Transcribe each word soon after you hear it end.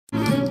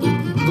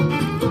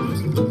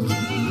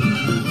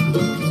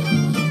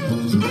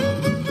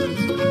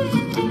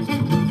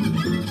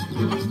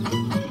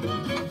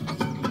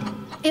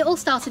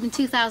started in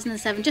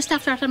 2007, just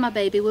after I had my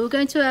baby. We were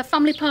going to a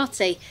family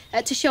party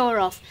to show her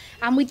off,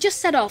 and we just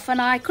set off,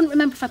 and I couldn't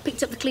remember if I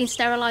picked up the clean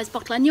sterilised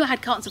bottle. I knew I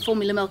had cartons of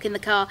formula milk in the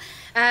car,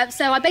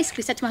 so I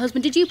basically said to my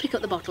husband, did you pick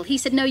up the bottle? He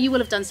said, no, you will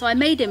have done. So I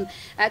made him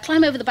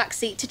climb over the back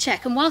seat to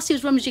check, and whilst he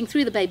was rummaging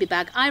through the baby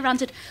bag, I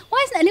ranted,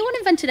 why hasn't anyone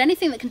invented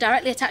anything that can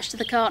directly attach to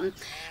the carton?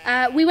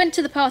 We went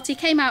to the party,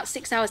 came out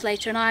 6 hours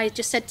later, and I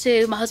just said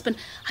to my husband,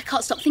 I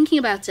can't stop thinking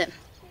about it.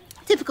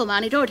 Typical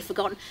man, he'd already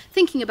forgotten.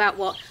 Thinking about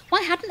what?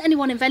 Why hadn't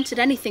anyone invented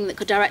anything that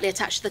could directly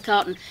attach to the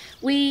carton?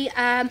 We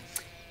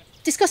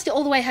discussed it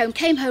all the way home,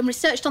 came home,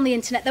 researched on the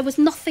internet. There was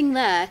nothing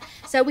there.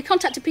 So we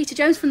contacted Peter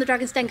Jones from the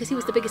Dragon's Den, because he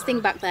was the biggest thing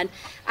back then,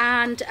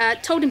 and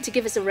told him to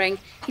give us a ring.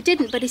 He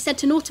didn't, but he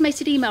sent an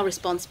automated email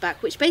response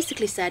back, which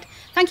basically said,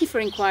 thank you for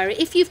inquiry.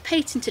 If you've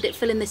patented it,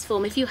 fill in this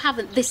form. If you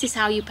haven't, this is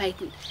how you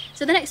patent.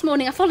 So the next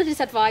morning I followed his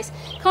advice,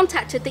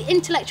 contacted the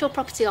Intellectual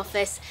Property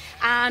Office,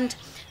 and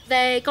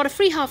they got a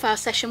free half-hour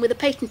session with a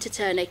patent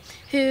attorney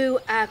who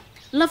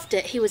loved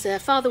it. He was a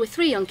father with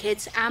 3 young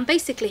kids, and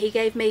basically he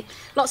gave me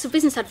lots of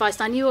business advice.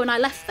 And I knew when I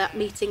left that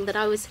meeting that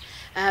I was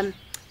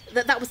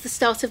that was the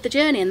start of the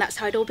journey, and that's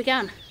how it all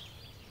began.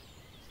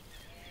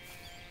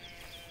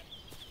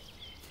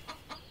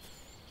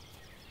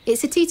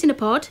 It's a teat in a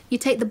pod. You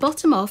take the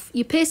bottom off,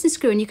 you pierce and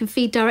screw, and you can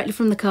feed directly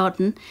from the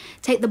carton.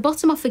 Take the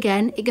bottom off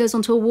again, it goes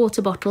onto a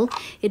water bottle.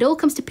 It all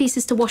comes to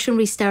pieces to wash and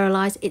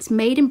re-sterilise. It's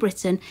made in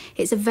Britain.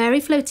 It's a very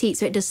flow teat,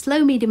 so it does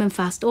slow, medium and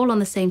fast, all on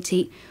the same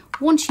teat.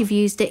 Once you've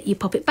used it, you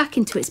pop it back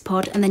into its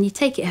pod, and then you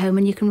take it home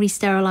and you can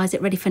re-sterilise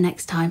it ready for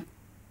next time.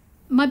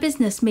 My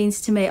business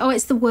means to me,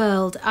 it's the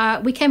world.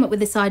 We came up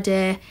with this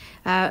idea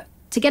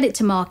to get it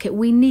to market.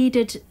 We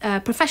needed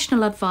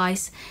professional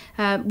advice.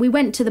 We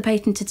went to the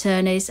patent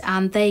attorneys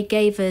and they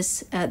gave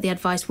us the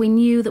advice. We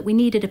knew that we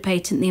needed a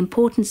patent, the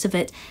importance of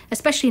it,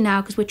 especially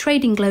now because we're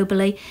trading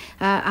globally,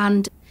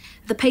 and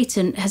the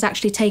patent has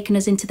actually taken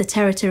us into the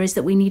territories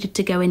that we needed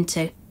to go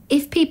into.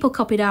 If people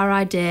copied our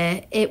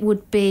idea, it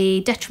would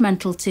be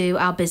detrimental to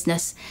our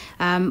business.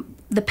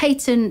 The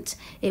patent,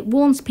 it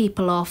warns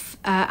people off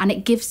and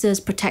it gives us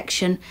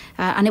protection,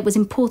 and it was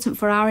important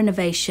for our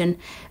innovation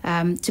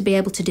to be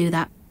able to do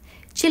that.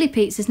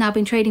 Chillipeeps has now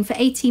been trading for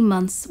 18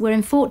 months. We're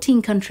in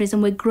 14 countries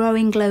and we're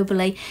growing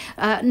globally,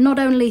 not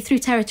only through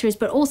territories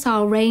but also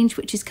our range,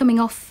 which is coming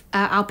off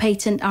our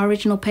patent, our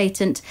original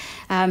patent,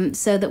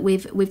 so that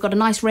we've got a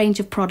nice range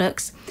of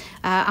products,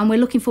 and we're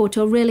looking forward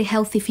to a really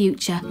healthy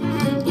future.